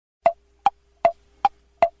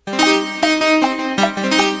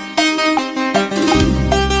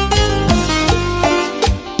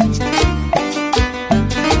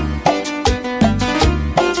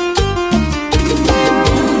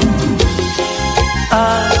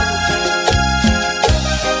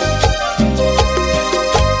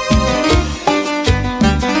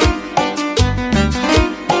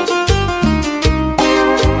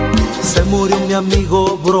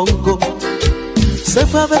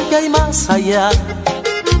ver qué hay más allá.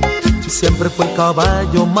 Siempre fue el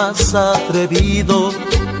caballo más atrevido,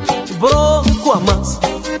 bronco a más.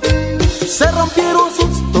 Se rompieron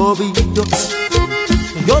sus tobillos,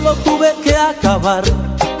 yo lo tuve que acabar.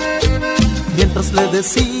 Mientras le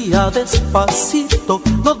decía despacito,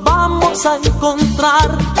 nos vamos a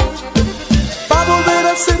encontrar. Pa' volver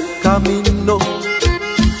a hacer camino,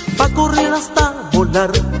 pa' correr hasta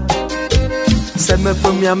volar. Se me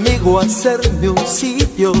fue mi amigo a hacerme un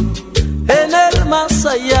sitio en el más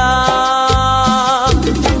allá.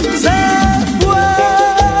 Se fue,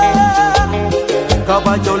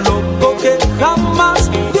 caballo loco que jamás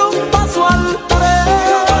dio un paso al tren,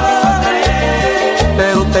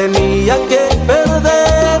 pero tenía que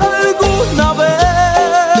perder alguna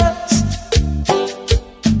vez.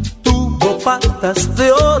 Tuvo patas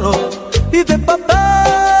de oro y de papel.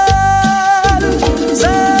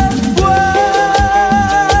 Se fue,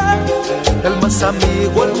 el más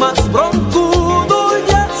amigo, el más broncudo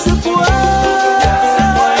ya se fue,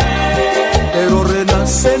 pero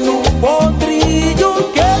renace en un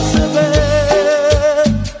potrillo que se ve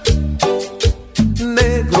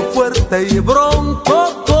negro, fuerte y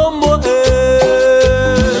bronco como él.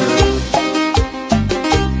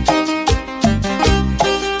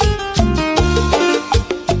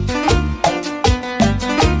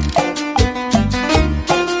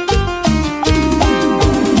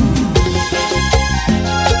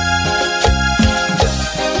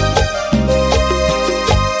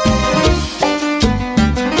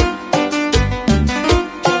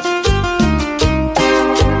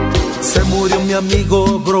 Mi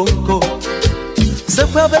amigo bronco se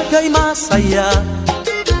fue a ver qué hay más allá.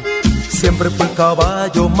 Siempre fue el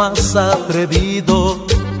caballo más atrevido,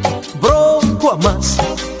 bronco a más.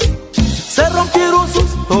 Se rompieron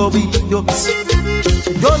sus tobillos,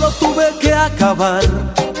 yo lo tuve que acabar.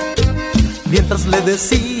 Mientras le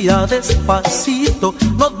decía despacito,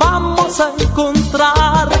 nos vamos a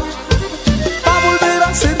encontrar. Pa' volver a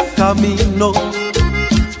hacer camino,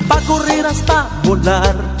 pa' correr hasta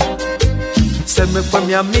volar. Se me fue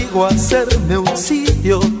mi amigo a hacerme un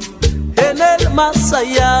sitio en el más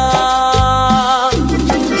allá.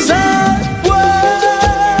 Se fue,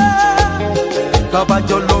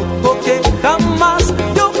 caballo loco que jamás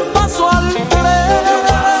dio un paso al tren,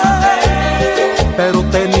 pero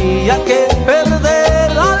tenía que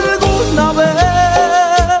perder alguna vez.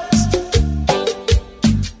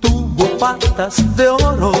 Tuvo patas de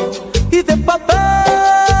oro y de papel.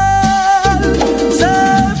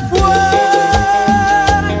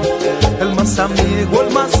 Amigo,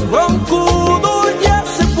 el más broncudo ya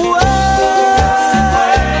se fue,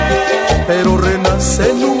 pero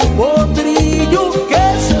renace en un potrillo que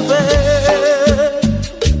se ve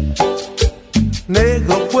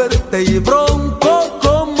negro, fuerte y bronco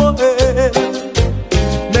como él.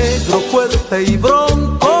 Negro, fuerte y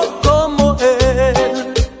bronco como él.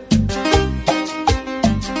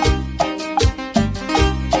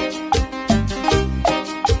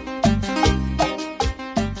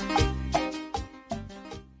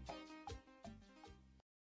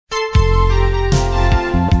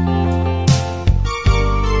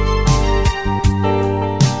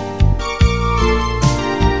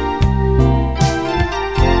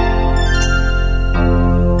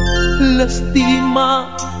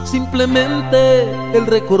 Lastima simplemente el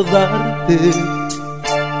recordarte,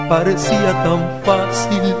 parecía tan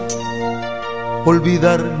fácil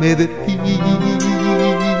olvidarme de ti.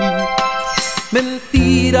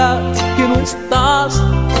 Mentira que no estás,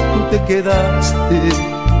 tú te quedaste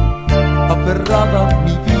aferrada a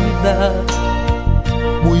mi vida,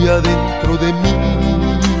 muy adentro de mí.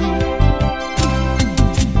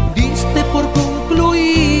 Diste por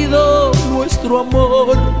concluido nuestro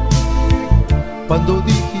amor cuando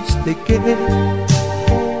dijiste que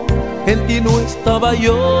en ti no estaba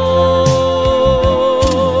yo,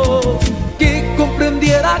 que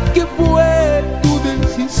comprendiera que fue tu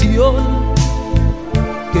decisión,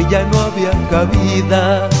 que ya no había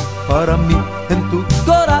cabida para mí en tu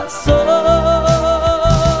corazón.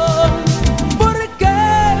 ¿Por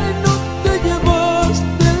qué no te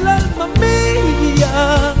llevaste el alma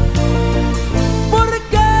mía? ¿Por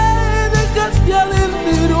qué dejaste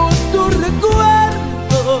adentro tu recuerdo?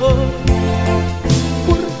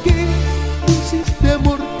 ¿Por qué hiciste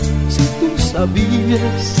amor si tú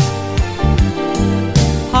sabías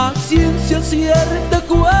a ciencia cierta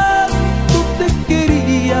cuánto te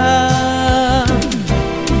quería?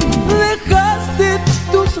 Dejaste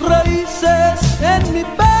tus raíces en mi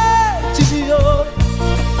pecho.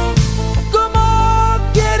 ¿Cómo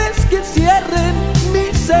quieres que cierren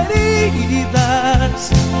mis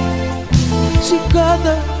heridas? Si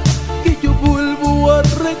cada que yo vuelvo a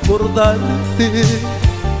recordarte.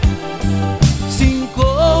 Sin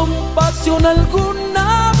compasión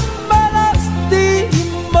alguna me lastimas.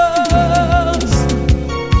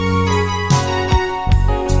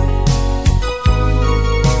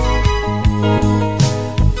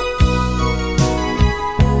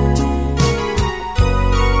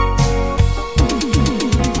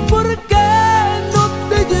 ¿Por qué no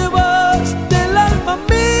te llevaste el alma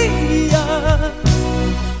mía?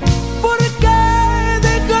 ¿Por qué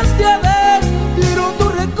dejaste adentro tu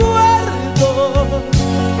recuerdo?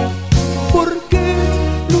 ¿Por qué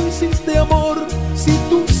no hiciste amor si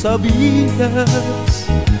tú sabías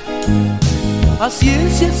a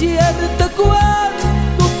ciencia cierta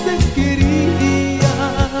cuánto te quería?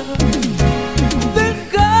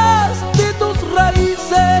 Dejaste tus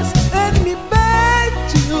raíces en mi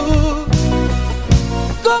pecho.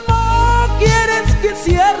 ¿Cómo quieres que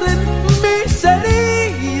cierren mis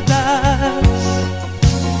heridas?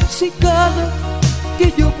 Si cada que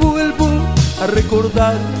yo vuelvo a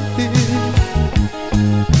recordarte,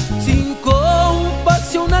 sin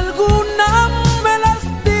compasión alguna me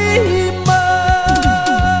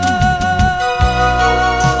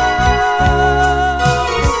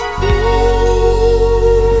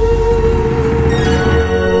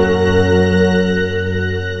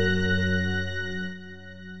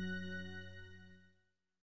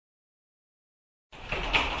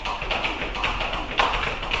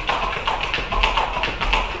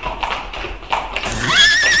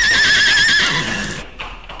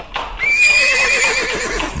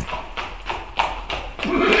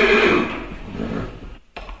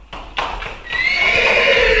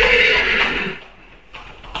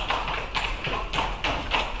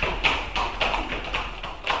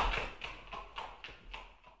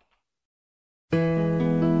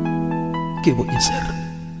 ¿Qué voy a hacer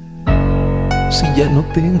si ya no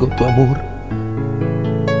tengo tu amor?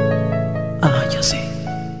 Ah, ya sé.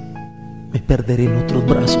 Me perderé en otros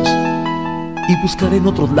brazos y buscaré en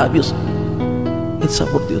otros labios el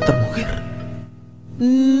sabor de otra mujer.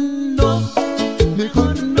 No,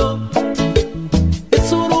 mejor no.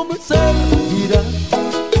 Eso no me servirá,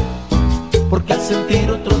 porque al sentir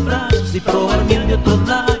otros brazos y probar miel de otros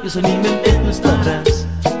labios, en mi mente no estarás.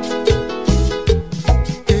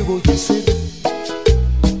 ¿Qué voy a hacer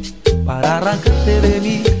para arrancarte de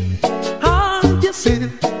mí? Ah, ya sé.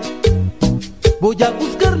 Voy a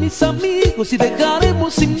buscar mis amigos y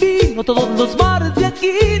dejaremos sin vino todos los bares de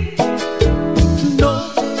aquí. No,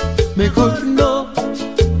 mejor no.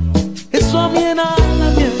 Eso a mí nada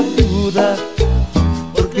me ayuda,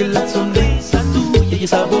 porque la sonrisa tuya y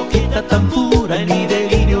esa boquita tan pura en mi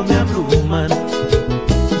delirio me abruman.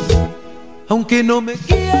 Aunque no me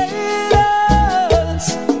quieras,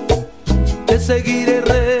 te seguiré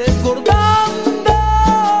recordando.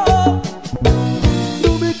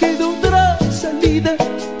 No me queda otra salida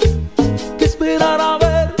que esperar a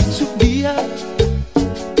ver si un día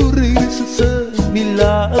tú regresas a mi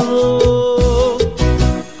lado.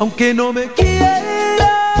 Aunque no me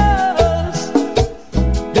quieras,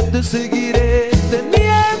 yo te seguiré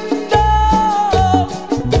teniendo.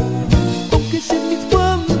 Aunque sean mis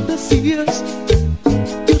fantasías,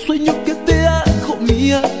 yo sueño que te hago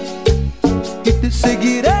mía y te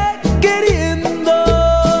seguiré queriendo.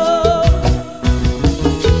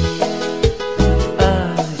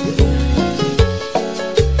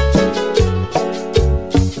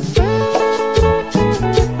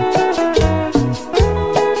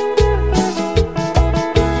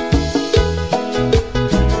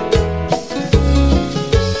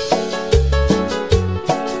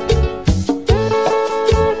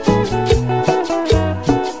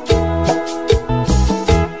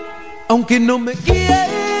 Aunque no me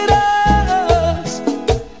quieras,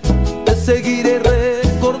 te seguiré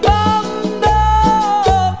recordando.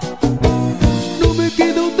 No me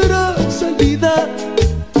queda otra salida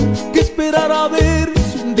que esperar a ver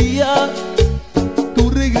si un día tú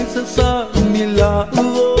regresas a mi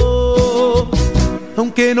lado.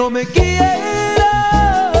 Aunque no me quieras,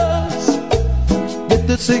 yo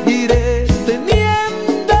te seguiré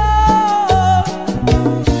teniendo.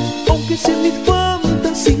 Aunque sean mis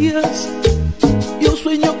fantasías, yo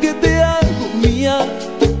sueño que te hago mía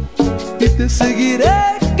y te seguiré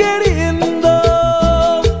queriendo.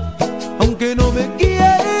 Aunque no me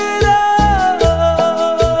quieras.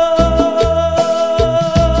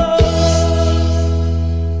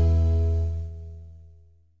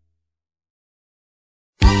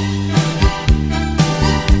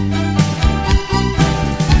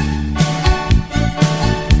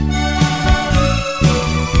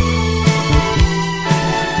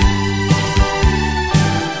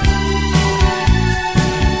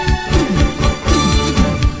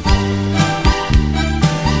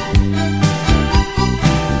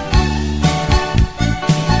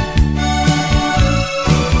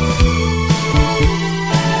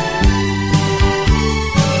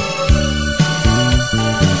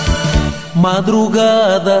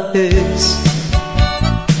 madrugada es.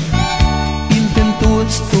 Intento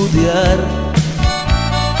estudiar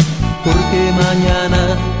porque mañana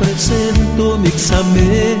presento mi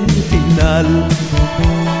examen final.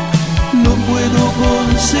 No puedo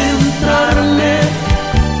concentrarme,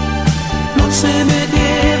 no se me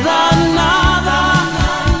queda nada,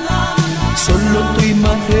 solo tu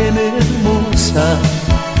imagen hermosa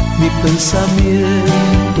mi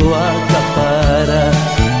pensamiento acapara.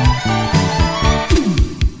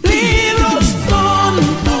 Libros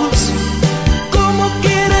tontos, ¿cómo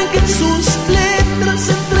quieren que sus letras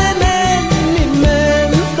entren en mi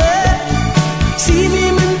mente? Si mi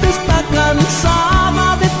mente está cansada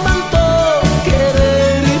de tanto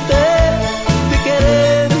quererte, de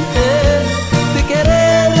quererte, de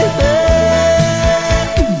quererte.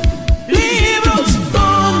 Libros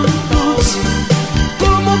tontos,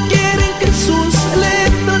 ¿cómo quieren que sus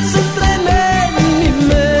letras entren en mi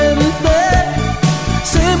mente?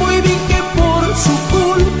 Sé muy bien que por su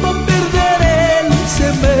culpa perderé el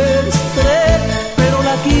semestre, pero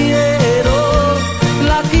la quiero,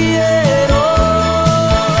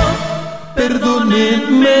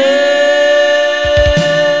 perdónenme.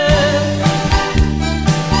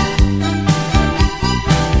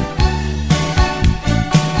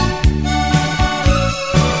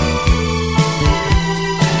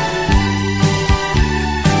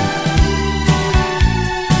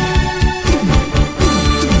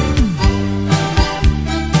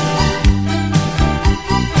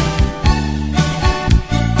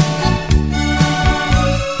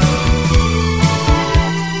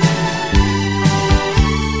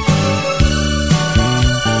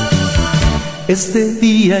 Este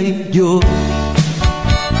día y yo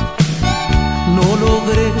no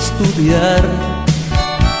logré estudiar,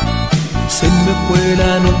 se me fue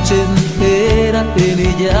la noche entera en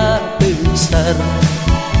ella pensar,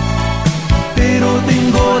 pero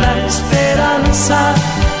tengo la esperanza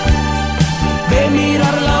de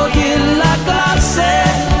mirarla hoy en la clase,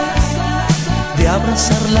 de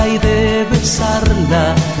abrazarla y de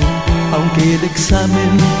besarla, aunque el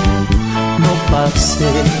examen no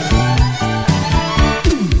pase.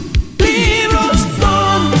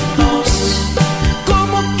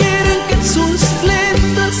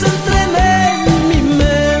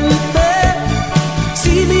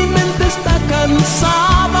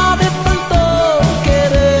 Cansada de tanto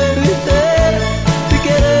quererte, de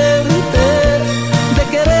quererte, de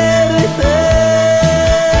quererte.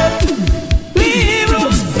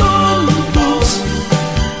 Libros tontos,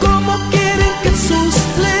 ¿cómo quieren que sus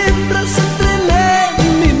letras entren en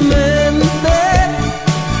mi mente?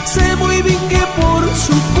 Sé muy bien que por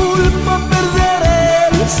su culpa perderé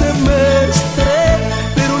el semestre,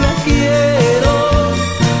 pero la quiero,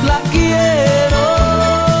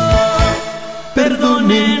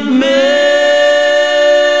 perdónenme.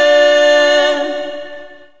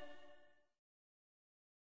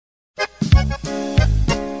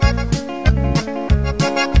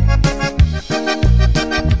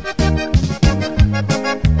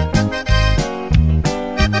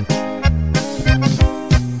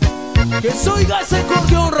 Que soy ese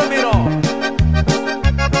acordeón, Ramiro.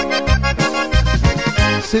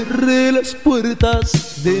 Cerré las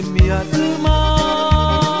puertas de mi alma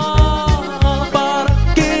para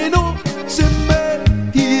que no se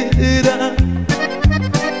metiera.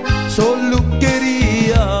 Solo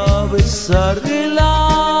quería besarla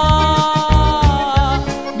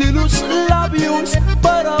de los labios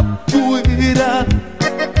para afuera.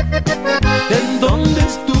 ¿En dónde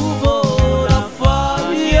estuvo la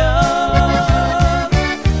falla?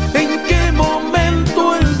 ¿En qué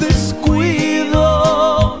momento el descuido?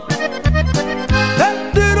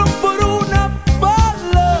 Entero por una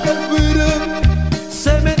palabra,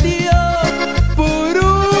 se metió por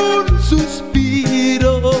un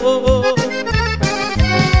suspiro.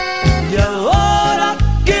 Y ahora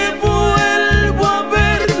que vuelvo a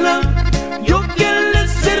verla, yo que le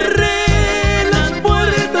cerré las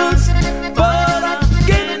puertas para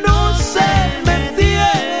que no se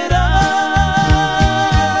metiera.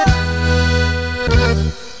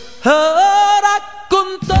 Ahora con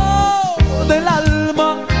todo el alma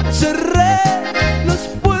cerré las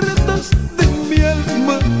puertas de mi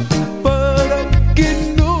alma para que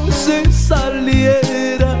no se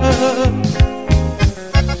saliera.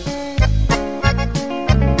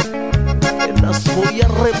 Que las voy a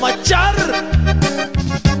remachar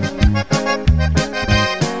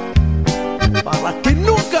para que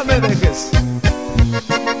nunca me dejes.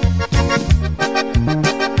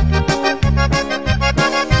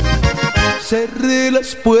 Cerré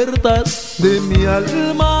las puertas de mi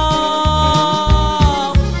alma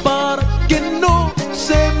para que no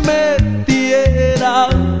se metiera.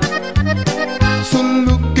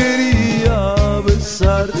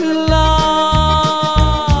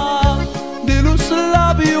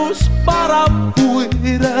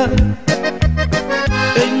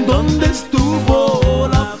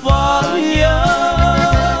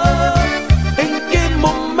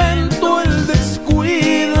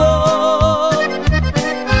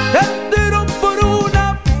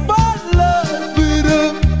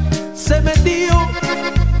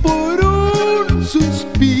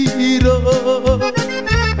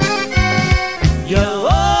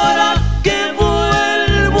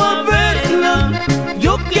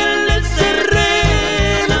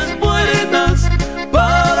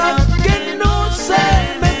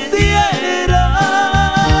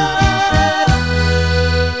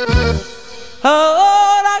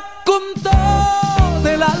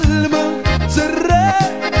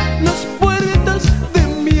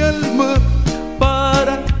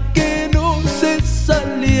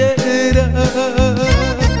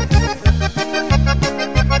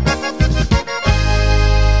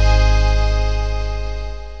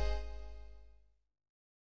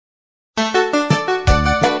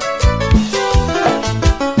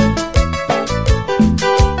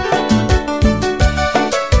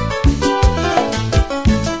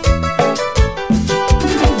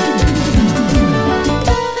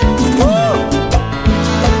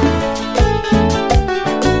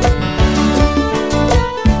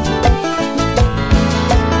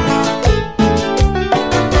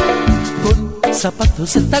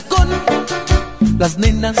 zapatos de tacón, las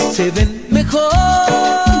nenas se ven mejor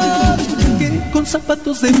que con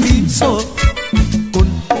zapatos de piso. Con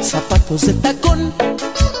zapatos de tacón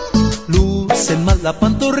lucen más la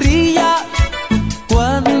pantorrilla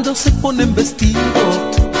cuando se ponen vestido.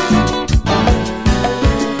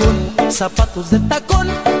 Con zapatos de tacón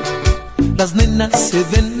las nenas se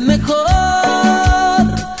ven mejor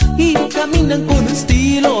y caminan con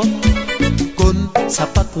estilo. Con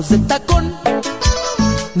zapatos de tacón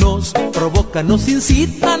nos provocan, nos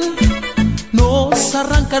incitan, nos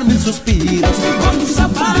arrancan mil suspiros. Con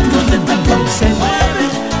zapatos de tacón se mueven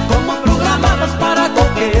como programados para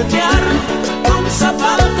coquetear. Con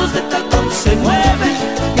zapatos de tacón se mueven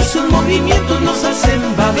y sus movimientos nos hacen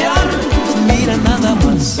babear. Mira nada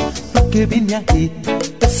más lo que viene aquí,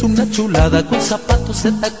 es una chulada con zapatos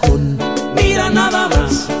de tacón. Mira nada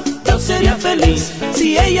más, yo sería feliz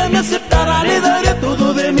si ella me aceptara, le daría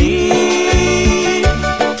todo de mí.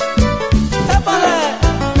 ¡Épale!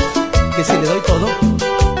 Que si le doy todo,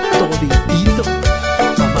 toditito,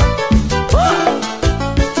 mamá.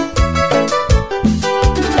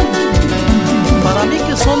 Para mí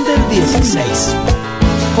que son del 16.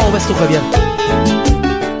 ¿Cómo ves tú, Javier?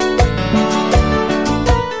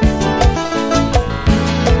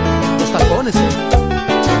 Los tacones,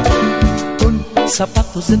 Con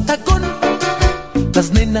zapatos de tacón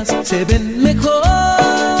las nenas se ven mejor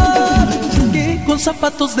que con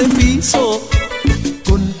zapatos de piso.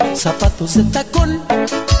 Con zapatos de tacón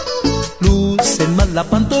lucen más la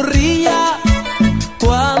pantorrilla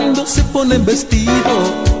cuando se ponen vestido.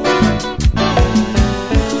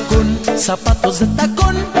 Con zapatos de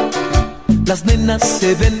tacón las nenas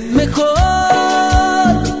se ven mejor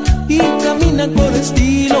y caminan con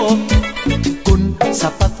estilo. Con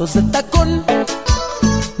zapatos de tacón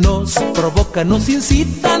nos provocan, nos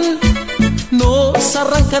incitan, nos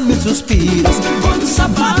arrancan mil suspiros. Con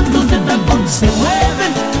zapatos de tacón se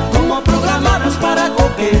mueven como programados para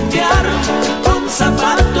coquetear. Con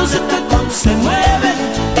zapatos de tacón se mueven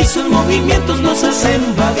y sus movimientos nos hacen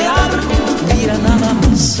vaguear. Mira nada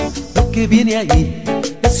más lo que viene ahí,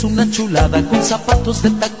 es una chulada con zapatos de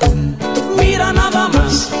tacón. Mira nada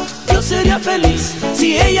más, yo sería feliz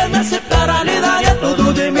si ella me aceptara, le daría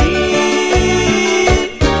todo de mí.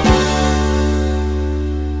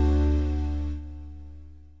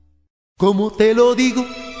 ¿Cómo te lo digo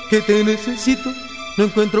que te necesito? No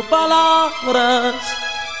encuentro palabras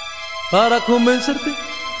para convencerte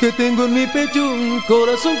que tengo en mi pecho un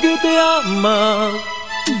corazón que te ama.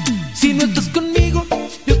 Si no estás conmigo,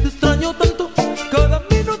 yo te extraño tanto cada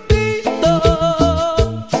minutito,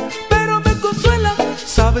 pero me consuela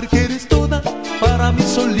saber que eres toda para mí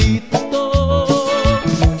solito.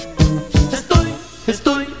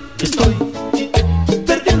 Estoy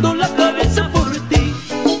perdiendo la cabeza por ti.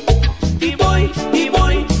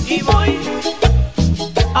 Y voy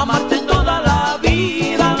a amarte toda la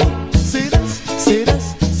vida. Serás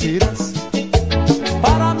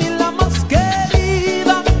para mí la más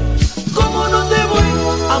querida. ¿Cómo no te voy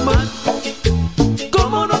a amar?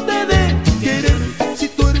 ¿Cómo no te de querer? Si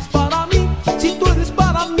tú eres para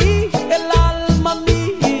mí, el alma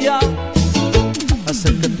mía.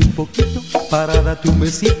 Acércate un poquito para darte un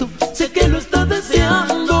besito. Sé que lo estás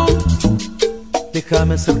deseando.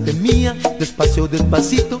 Déjame hacerte mía, despacio,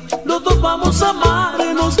 despacito. Los dos vamos a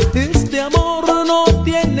amarnos. Este amor no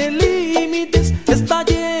tiene límites, está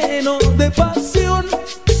lleno de pasión.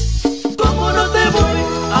 ¿Cómo no te voy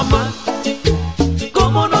a amar?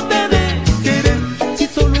 ¿Cómo no te de querer? Si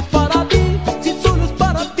solo es para ti,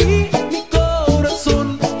 mi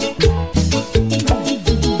corazón.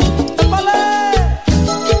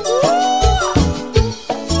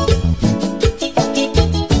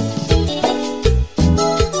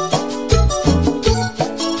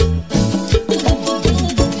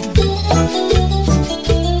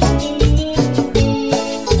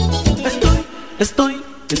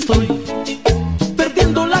 Estoy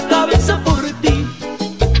perdiendo la cabeza por ti.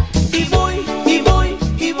 Y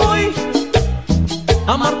voy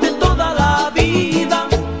a amarte toda la vida.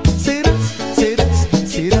 Serás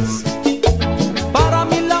para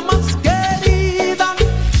mí la más querida.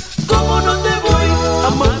 ¿Cómo no te voy a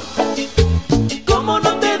amar? ¿Cómo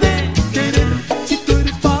no te de querer? Si tú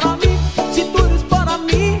eres para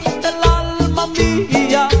mí, el alma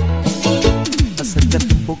mía.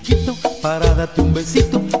 Acércate un poquito para darte un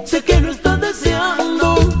besito. Sé que lo estás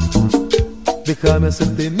deseando. Déjame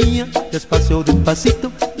hacerte mía, despacio,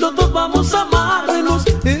 despacito. Los dos vamos a amarnos.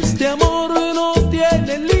 Este amor no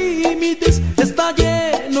tiene límites, está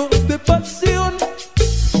lleno de pasión.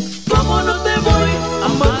 ¿Cómo no te voy a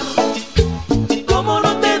amar? ¿Cómo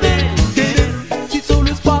no te de querer? Si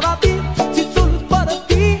solo es para ti,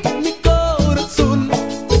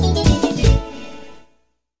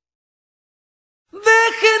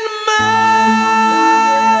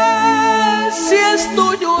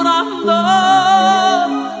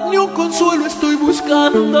 consuelo estoy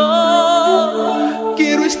buscando.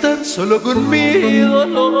 Quiero estar solo con mi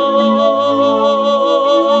dolor.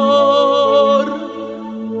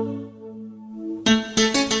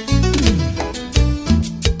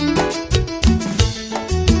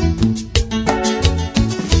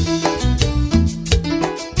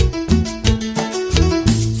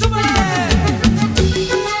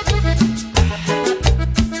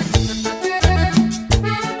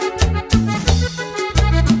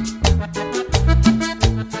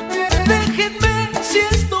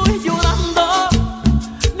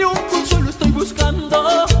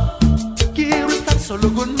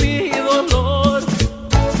 Solo con mi dolor.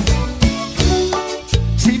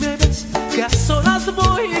 Si me ves que a solas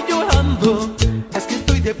voy llorando, es que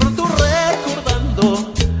estoy de pronto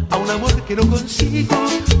recordando a un amor que no consigo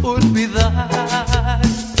olvidar.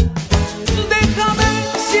 Déjame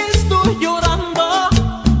si estoy llorando,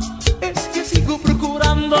 es que sigo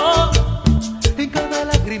procurando en cada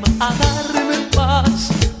lágrima a darme paz,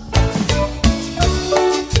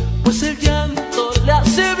 pues el llanto le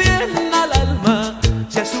hace bien al alma.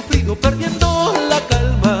 Se ha sufrido perdiendo la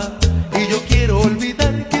calma y yo quiero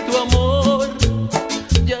olvidar que tu amor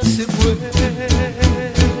ya se fue.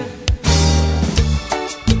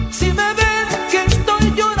 Si me ven que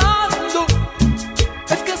estoy llorando,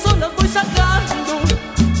 es que solas voy sacando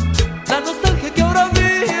la nostalgia que ahora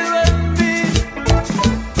vive en mí.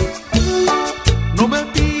 No me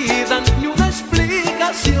pidan ni una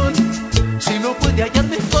explicación si no puede hallar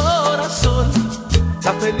mi corazón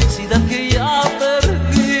la felicidad que ya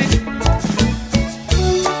perdí.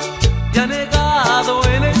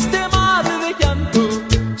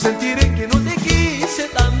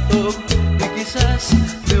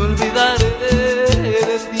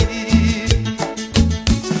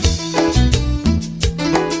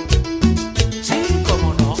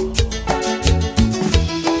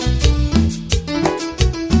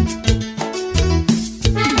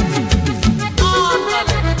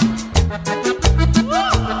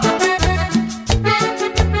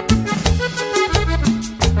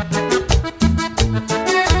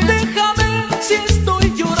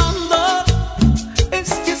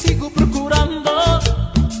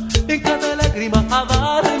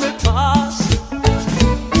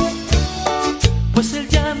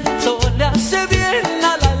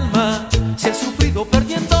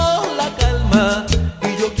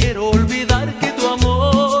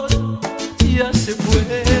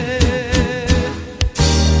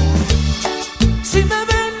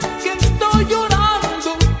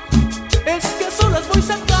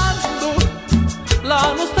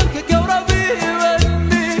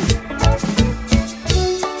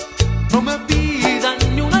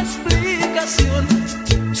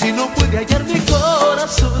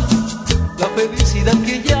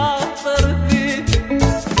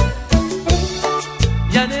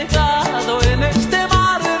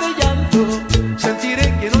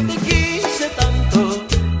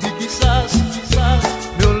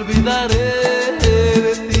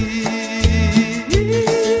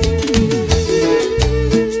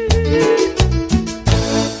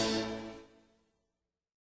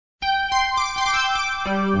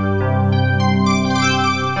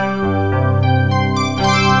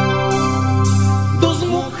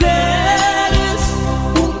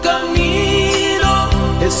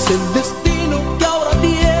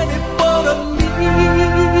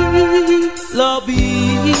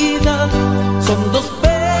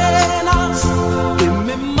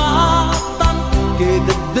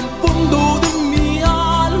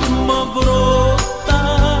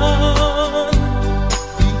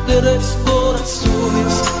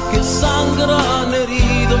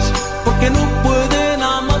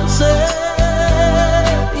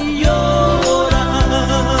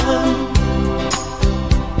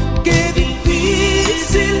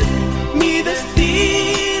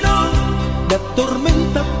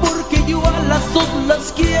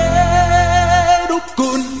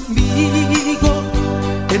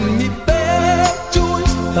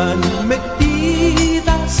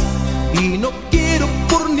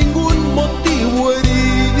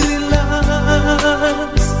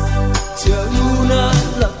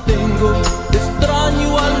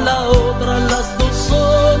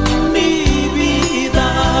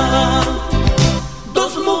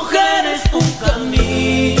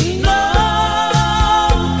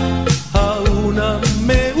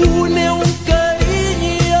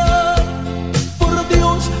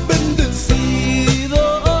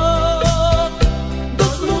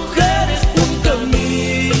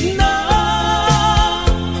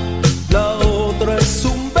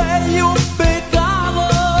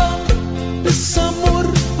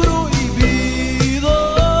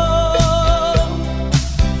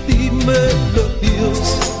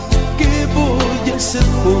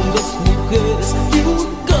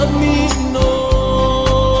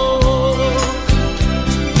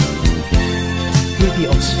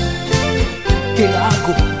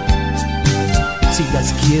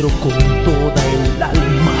 las quiero con toda el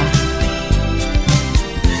alma.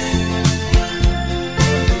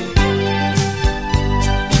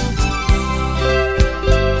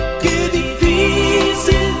 Qué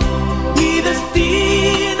difícil mi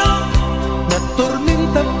destino, me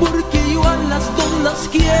atormenta porque yo a las dos las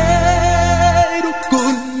quiero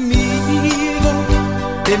conmigo.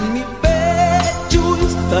 En mi pecho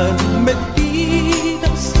están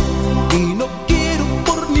metidas y no quiero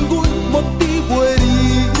por ningún motivo herirlas.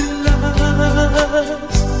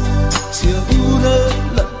 Si a una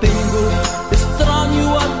la tengo,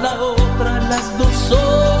 extraño a la otra, las dos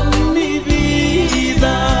son mi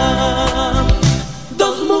vida.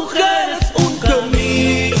 Dos mujeres, un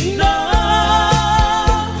camino,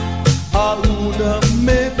 a una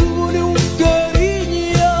me une un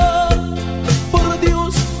cariño, por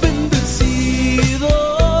Dios bendecido.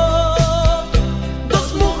 Dos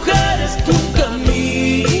mujeres, un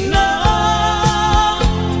camino,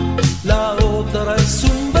 la otra es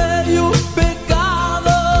un bello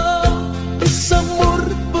pecado, es amor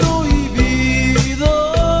prohibido.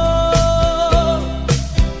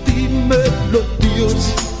 Dímelo,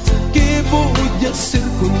 Dios, ¿qué voy a hacer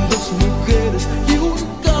con dos mujeres y un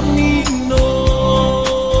camino?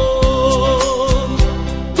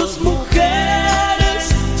 Dos mujeres,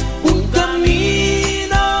 un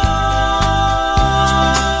camino.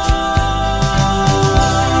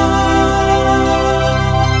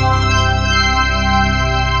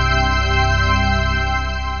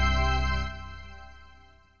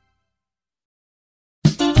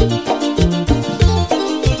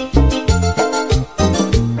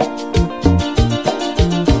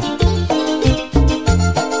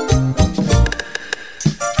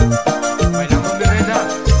 Bailamos mi reina.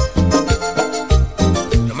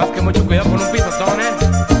 No más que mucho cuidado con un pisotón,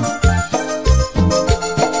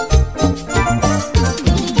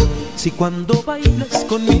 Si cuando bailas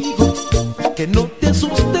conmigo, que no te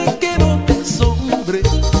asuste, que no te asombre,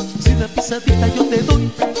 si una pisadita yo te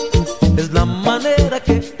doy, es la manera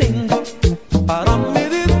que tengo para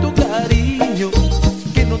medir tu cariño,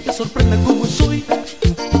 que no te sorprenda como soy.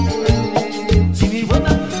 Si mi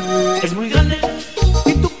bota es muy grande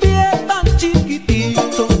y tu pie tan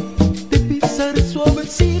chiquitito, te pisaré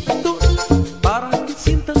suavecito para que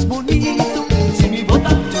sientas bonito. Si mi bota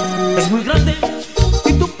es muy grande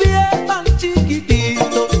y tu pie tan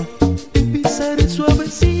chiquitito, te pisaré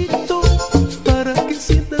suavecito para que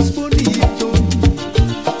sientas bonito.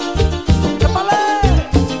 ¡Épale!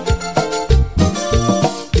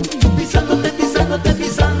 Pisándote, pisándote,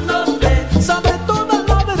 pisándote, sabe toda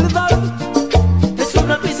la verdad. Es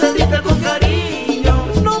una pisadita con cariño,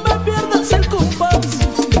 no me pierdas el compás.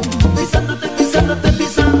 Pisándote, pisándote,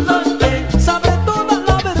 pisándote, sabe toda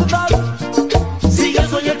la verdad. Si yo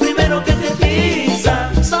soy el primero que te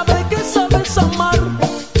pisa, sabe que sabes amar.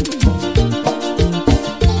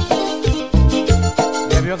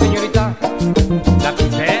 ¿Ya vio, señorita? La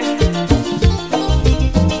pisé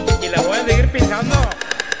y la voy a seguir pisando.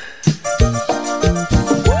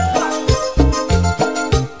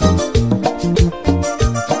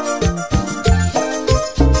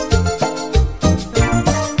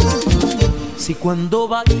 Si cuando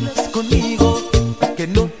bailas conmigo, que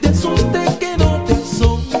no te asuste, que no te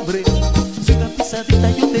asombre, si una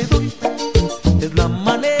pisadita yo te doy, es la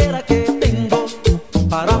manera que tengo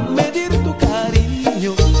para medir tu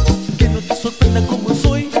cariño, que no te sorprenda como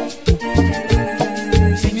soy.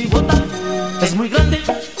 Si mi bota es muy grande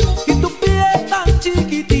y tu pie tan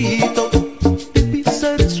chiquitito, te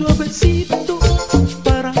pisaré suavecito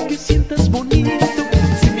para que sientas bonito.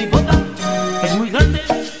 Si mi bota es muy grande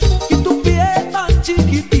y tu pie tan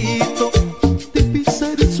chiquitito, te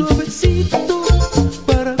pisaré suavecito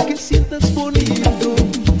para que sientas bonito.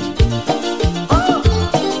 ¡Oh!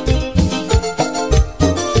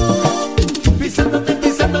 Pisándote,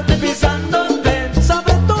 pisándote, pisándote,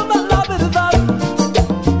 sabe toda la verdad.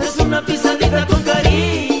 Es una pisadita con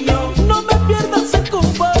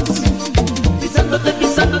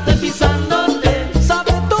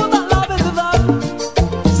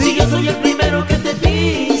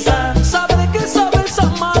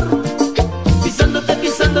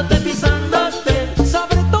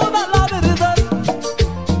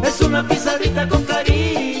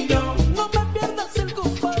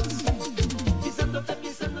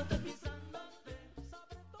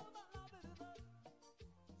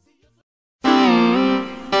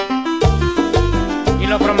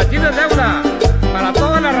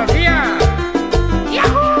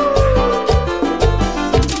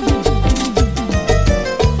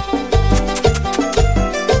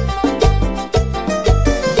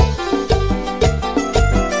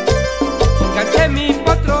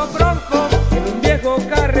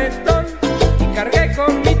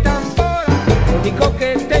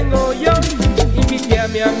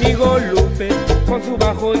su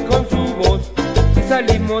bajo y con su voz, y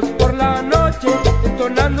salimos por la noche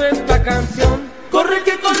entonando esta canción. Corre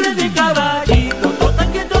que corre mi caballito, trota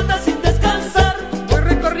que trota sin descansar. Voy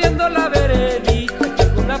recorriendo la veredita que a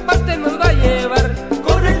alguna parte nos va a llevar.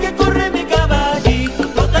 Corre que corre mi caballito,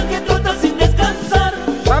 trota que trota sin descansar.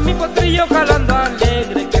 Va mi potrillo jalando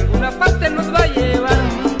alegre que a alguna parte nos va a llevar.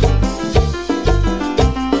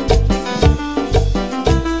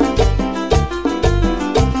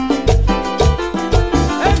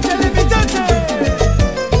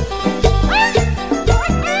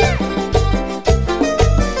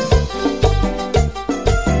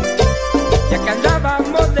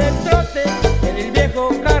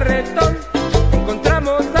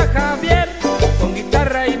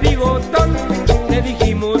 Le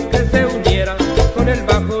dijimos que se uniera con el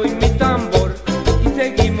bajo y mi tambor, y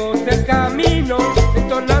seguimos el camino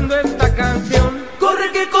entonando esta canción.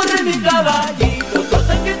 Corre que corre mi caballito,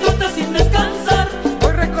 trota que trota sin descansar.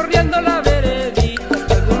 Voy recorriendo la veredita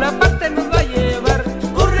que a alguna parte nos va a llevar.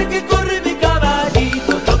 Corre que corre mi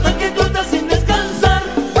caballito, trota que trota sin descansar.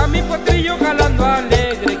 Va mi potrillo jalando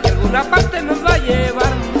alegre que a alguna parte nos va a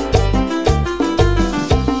llevar.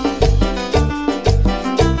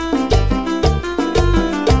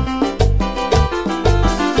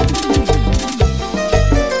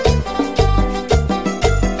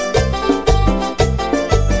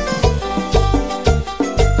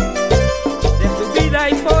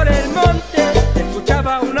 Y por el monte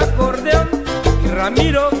escuchaba un acordeón, y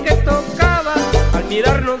Ramiro que tocaba al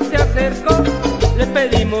mirarnos se acercó. Le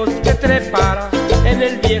pedimos que trepara en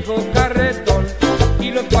el viejo carretón,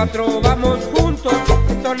 y los cuatro vamos juntos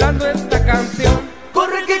entonando esta canción.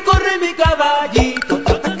 Corre que corre mi caballito,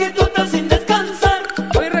 trota que trota sin descansar.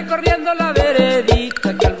 Voy recorriendo la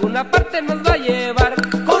veredita que a alguna parte nos va a llevar.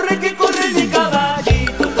 Corre que corre mi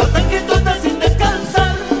caballito, trota que trota sin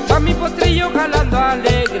descansar. Va mi potrillo jalando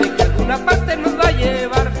alegre que a alguna parte nos va a llevar.